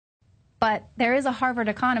But there is a Harvard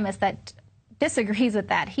economist that disagrees with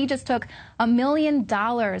that. He just took $1 million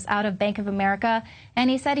out of Bank of America, and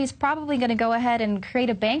he said he's probably going to go ahead and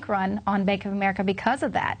create a bank run on Bank of America because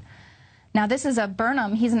of that. Now, this is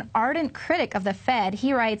Burnham. He's an ardent critic of the Fed.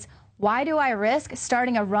 He writes, "Why do I risk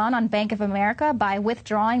starting a run on Bank of America by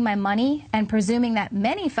withdrawing my money and presuming that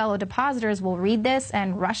many fellow depositors will read this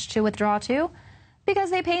and rush to withdraw too?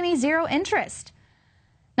 Because they pay me zero interest."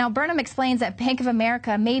 Now, Burnham explains that Bank of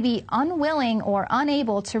America may be unwilling or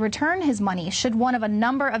unable to return his money should one of a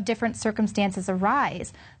number of different circumstances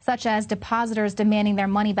arise, such as depositors demanding their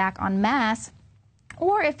money back en masse,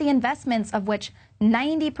 or if the investments of which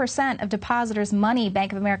 90% of depositors' money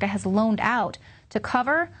Bank of America has loaned out to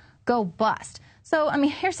cover go bust. So, I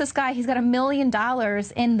mean, here's this guy, he's got $1 million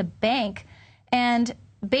in the bank, and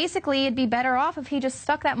basically it'd be better off if he just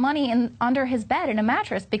stuck that money under his bed in a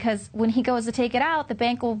mattress, because when he goes to take it out, the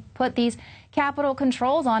bank will put these capital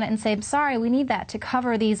controls on it and say, sorry, we need that to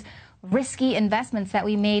cover these risky investments that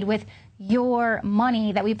we made with your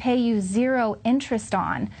money that we pay you zero interest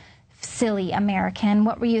on. Silly American,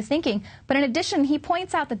 what were you thinking? But in addition, he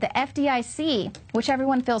points out that the FDIC, which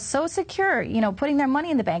everyone feels so secure, you know, putting their money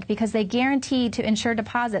in the bank because they guarantee to insure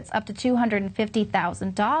deposits up to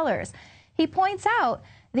 $250,000. He points out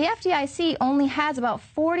the FDIC only has about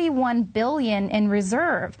 $41 billion in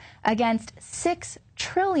reserve against $6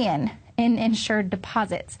 trillion in insured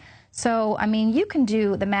deposits. So, I mean, you can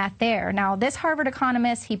do the math there. Now, this Harvard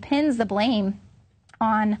economist, he pins the blame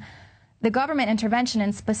on the government intervention,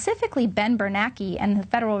 and specifically Ben Bernanke and the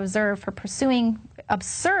Federal Reserve for pursuing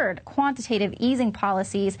absurd quantitative easing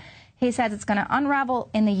policies. He says it's going to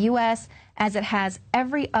unravel in the U.S. as it has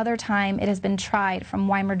every other time it has been tried, from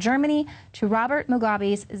Weimar Germany to Robert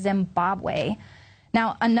Mugabe's Zimbabwe.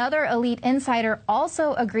 Now, another elite insider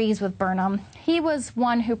also agrees with Burnham. He was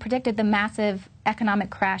one who predicted the massive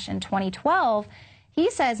economic crash in 2012. He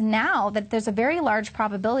says now that there's a very large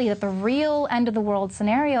probability that the real end-of-the-world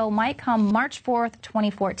scenario might come March 4th,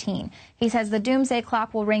 2014. He says the doomsday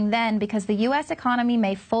clock will ring then because the U.S. economy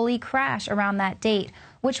may fully crash around that date,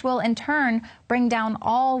 which will in turn bring down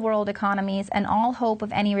all world economies and all hope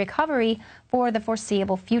of any recovery for the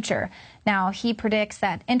foreseeable future. Now, he predicts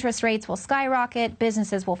that interest rates will skyrocket,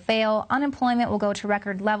 businesses will fail, unemployment will go to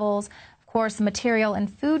record levels, of course, material and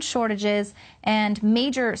food shortages, and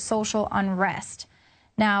major social unrest.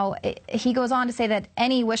 Now, he goes on to say that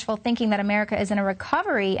any wishful thinking that America is in a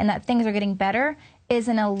recovery and that things are getting better is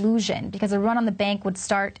an illusion, because a run on the bank would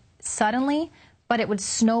start suddenly, but it would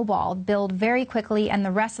snowball, build very quickly, and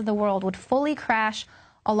the rest of the world would fully crash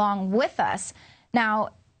along with us. Now,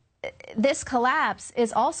 this collapse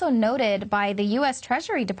is also noted by the U.S.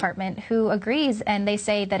 Treasury Department, who agrees, and they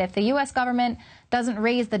say that if the U.S. government doesn't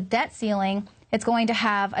raise the debt ceiling, it's going to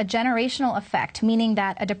have a generational effect, meaning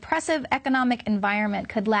that a depressive economic environment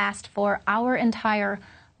could last for our entire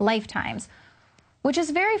lifetimes, which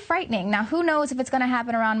is very frightening. Now, who knows if it's going to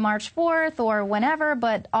happen around March 4th or whenever,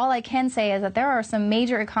 but all I can say is that there are some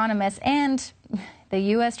major economists and the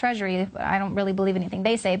U.S. Treasury, I don't really believe anything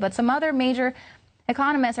they say, but some other major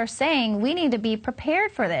economists are saying we need to be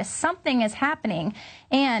prepared for this. Something is happening.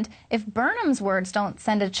 And if Burnham's words don't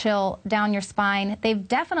send a chill down your spine, they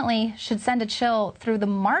definitely should send a chill through the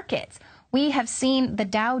markets. We have seen the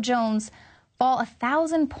Dow Jones fall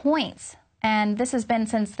 1,000 points. And this has been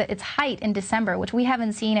since its height in December, which we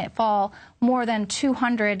haven't seen it fall more than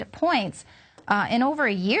 200 points in over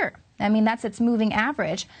a year. I mean, that's its moving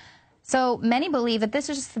average. So many believe that this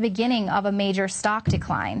is just the beginning of a major stock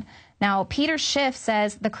decline. Now, Peter Schiff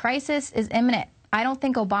says the crisis is imminent. I don't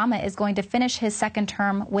think Obama is going to finish his second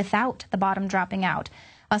term without the bottom dropping out.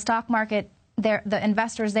 A stock market, the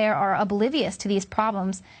investors there are oblivious to these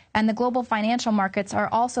problems, and the global financial markets are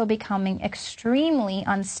also becoming extremely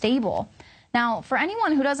unstable. Now, for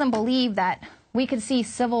anyone who doesn't believe that we could see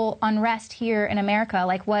civil unrest here in America,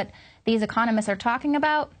 like what these economists are talking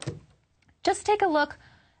about, just take a look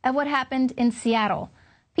at what happened in Seattle.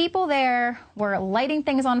 People there were lighting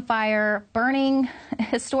things on fire, burning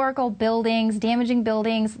historical buildings, damaging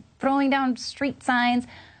buildings, throwing down street signs,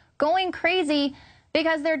 going crazy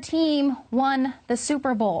because their team won the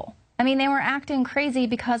Super Bowl. I mean, they were acting crazy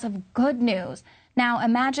because of good news. Now,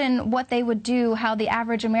 imagine what they would do, how the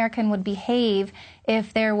average American would behave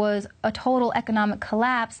if there was a total economic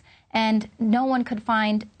collapse and no one could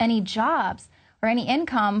find any jobs or any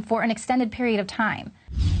income for an extended period of time.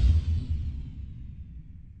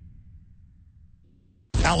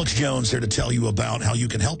 Alex Jones here to tell you about how you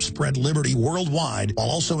can help spread liberty worldwide while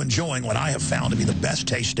also enjoying what I have found to be the best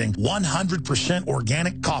tasting 100%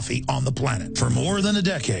 organic coffee on the planet. For more than a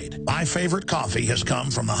decade, my favorite coffee has come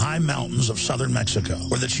from the high mountains of southern Mexico,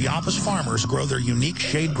 where the Chiapas farmers grow their unique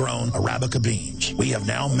shade-grown Arabica beans. We have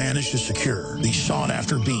now managed to secure these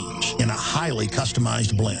sought-after beans in a highly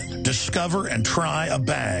customized blend. Discover and try a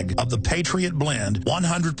bag of the Patriot Blend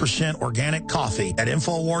 100% organic coffee at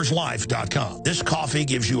InfoWarsLife.com. This coffee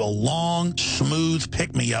gives you a long, smooth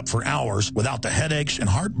pick-me-up for hours without the headaches and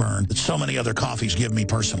heartburn that so many other coffees give me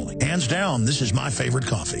personally. Hands down, this is my favorite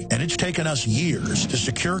coffee, and it's taken us years to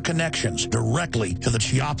secure connections directly to the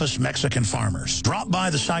Chiapas Mexican farmers. Drop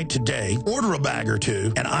by the site today, order a bag or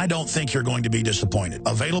two, and I don't think you're going to be disappointed.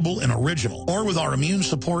 Available in original or with our Immune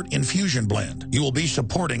Support Infusion Blend. You will be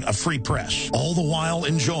supporting a free press, all the while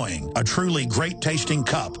enjoying a truly great-tasting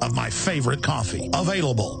cup of my favorite coffee.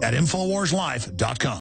 Available at InfoWarsLife.com.